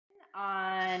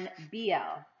on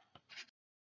BL.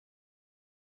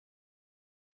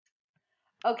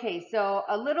 Okay, so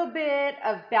a little bit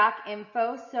of back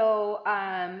info. So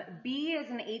B is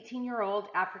an 18-year-old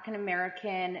African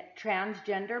American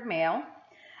transgender male.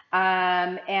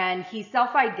 And he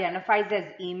self-identifies as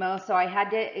emo, so I had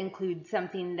to include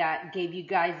something that gave you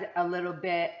guys a little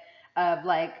bit of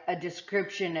like a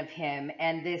description of him,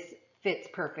 and this fits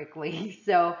perfectly.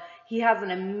 So he has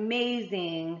an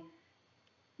amazing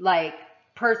like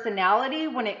personality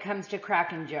when it comes to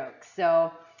cracking jokes.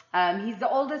 So he's the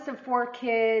oldest of 4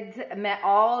 kids, met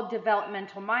all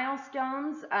developmental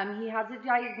milestones. He has a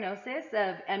diagnosis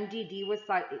of MDD with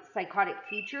psychotic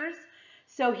features.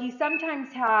 So he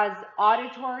sometimes has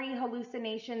auditory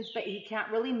hallucinations, but he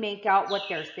can't really make out what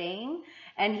they're saying.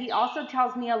 And he also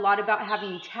tells me a lot about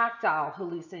having tactile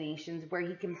hallucinations where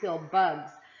he can feel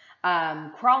bugs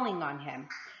crawling on him.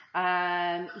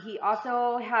 He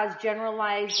also has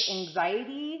generalized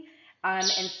anxiety and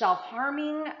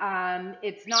self-harming.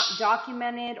 It's not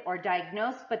documented or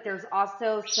diagnosed, but there's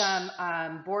also some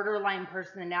borderline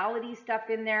personality stuff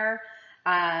in there.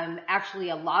 Actually,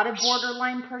 a lot of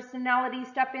borderline personality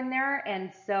stuff in there.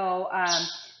 And so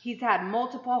he's had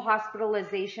multiple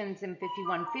hospitalizations in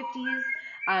 5150s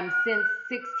since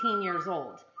 16 years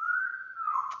old.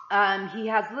 He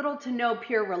has little to no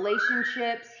peer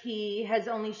relationships. He has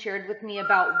only shared with me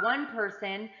about one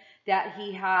person that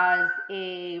he has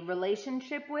a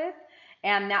relationship with,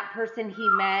 and that person he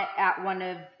met at one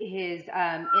of his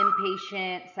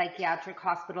inpatient psychiatric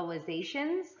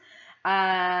hospitalizations.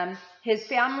 His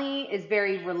family is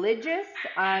very religious,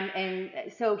 and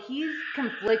so he's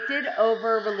conflicted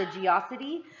over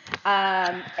religiosity,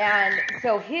 and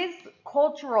so his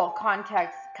cultural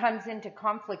context comes into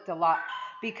conflict a lot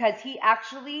because he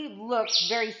actually looks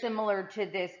very similar to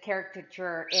this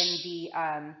caricature in the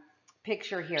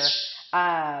picture here.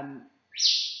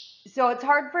 So it's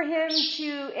hard for him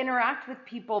to interact with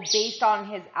people based on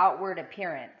his outward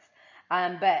appearance.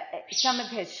 But some of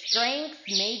his strengths,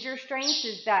 major strengths,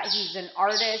 is that he's an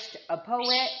artist, a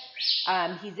poet.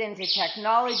 He's into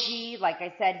technology. Like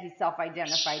I said, he's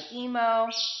self-identified emo.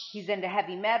 He's into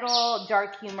heavy metal,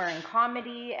 dark humor, and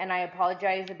comedy. And I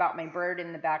apologize about my bird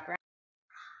in the background.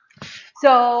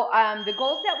 So the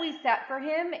goals that we set for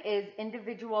him is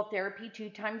individual therapy 2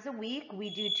 times a week.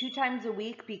 We do 2 times a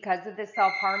week because of the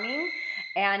self-harming.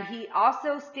 And he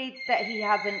also states that he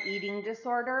has an eating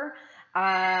disorder,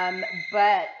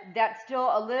 but that's still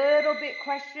a little bit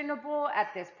questionable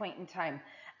at this point in time.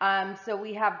 So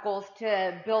we have goals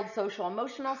to build social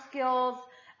emotional skills,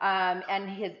 and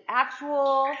his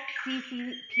actual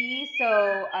CCP,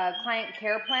 so client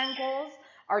care plan goals,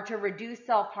 are to reduce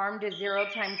self-harm to 0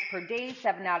 times per day,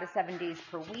 7 out of 7 days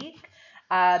per week.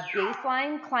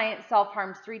 Baseline, client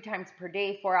self-harms 3 times per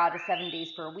day, 4 out of 7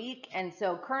 days per week. And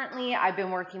so currently I've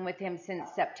been working with him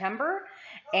since September,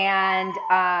 and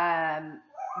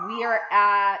we are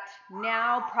at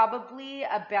now probably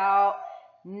about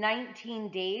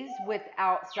 19 days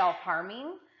without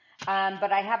self-harming.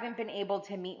 But I haven't been able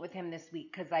to meet with him this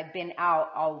week because I've been out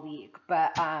all week.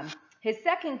 But his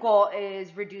second goal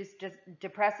is reduce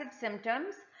depressive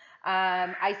symptoms,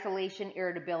 isolation,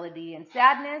 irritability, and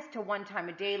sadness to 1 time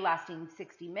a day lasting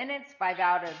 60 minutes, 5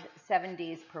 out of 7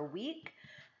 days per week.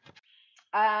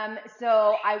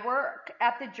 So I work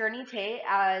at the Journey Tay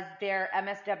as their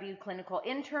MSW clinical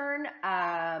intern,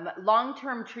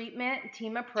 long-term treatment,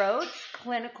 team approach,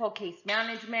 clinical case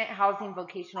management, housing,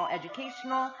 vocational,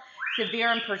 educational,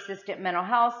 severe and persistent mental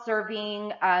health,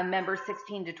 serving members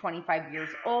 16 to 25 years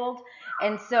old.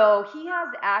 And so he has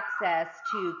access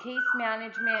to case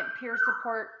management, peer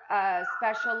support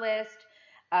specialist.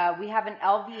 We have an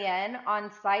LVN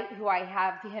on site who I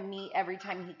have him meet every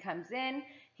time he comes in.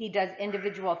 He does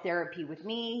individual therapy with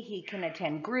me. He can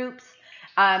attend groups.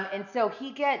 And so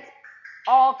he gets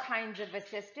all kinds of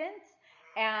assistance.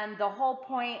 And the whole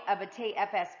point of a Tay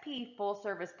FSP, full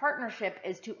service partnership,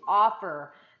 is to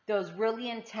offer those really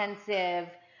intensive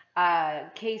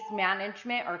case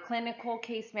management or clinical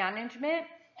case management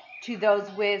to those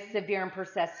with severe and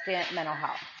persistent mental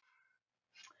health.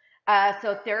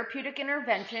 So therapeutic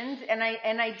interventions, and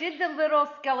I did the little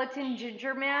skeleton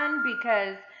ginger man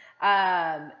because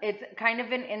it's kind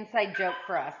of an inside joke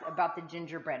for us about the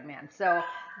gingerbread man. So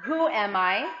who am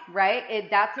I, right?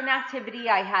 That's an activity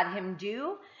I had him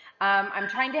do. I'm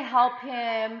trying to help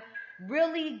him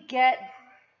really get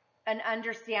an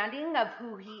understanding of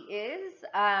who he is,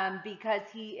 because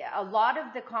a lot of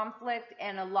the conflict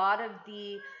and a lot of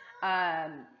the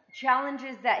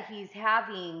challenges that he's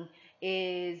having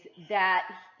is that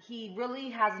he really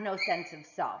has no sense of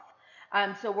self.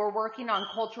 So we're working on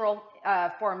cultural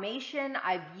formation.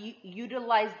 I've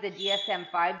utilized the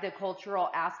DSM-5, the cultural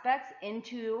aspects,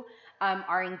 into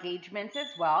our engagements as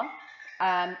well.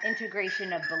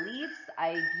 Integration of beliefs.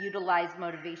 I've utilized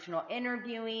motivational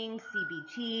interviewing,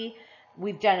 CBT.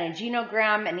 We've done a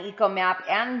genogram, an eco map,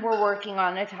 and we're working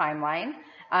on a timeline.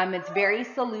 It's very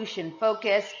solution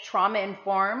focused, trauma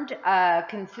informed,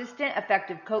 consistent,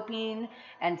 effective coping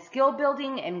and skill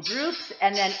building in groups.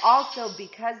 And then also,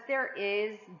 because there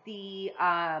is the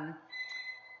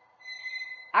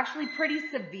actually pretty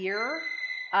severe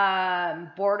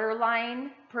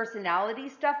borderline personality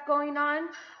stuff going on,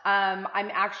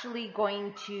 I'm actually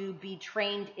going to be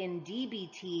trained in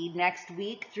DBT next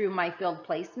week through my field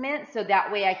placement, so that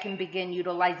way I can begin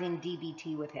utilizing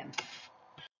DBT with him.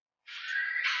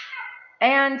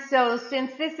 And so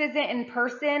since this isn't in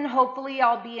person, hopefully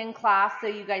I'll be in class so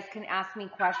you guys can ask me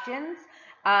questions.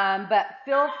 But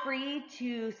feel free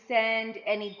to send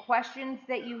any questions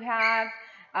that you have.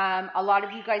 A lot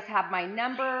of you guys have my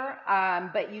number,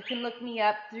 but you can look me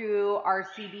up through our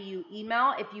CBU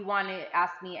email if you want to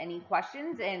ask me any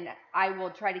questions, and I will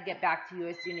try to get back to you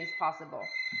as soon as possible.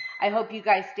 I hope you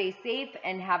guys stay safe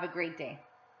and have a great day.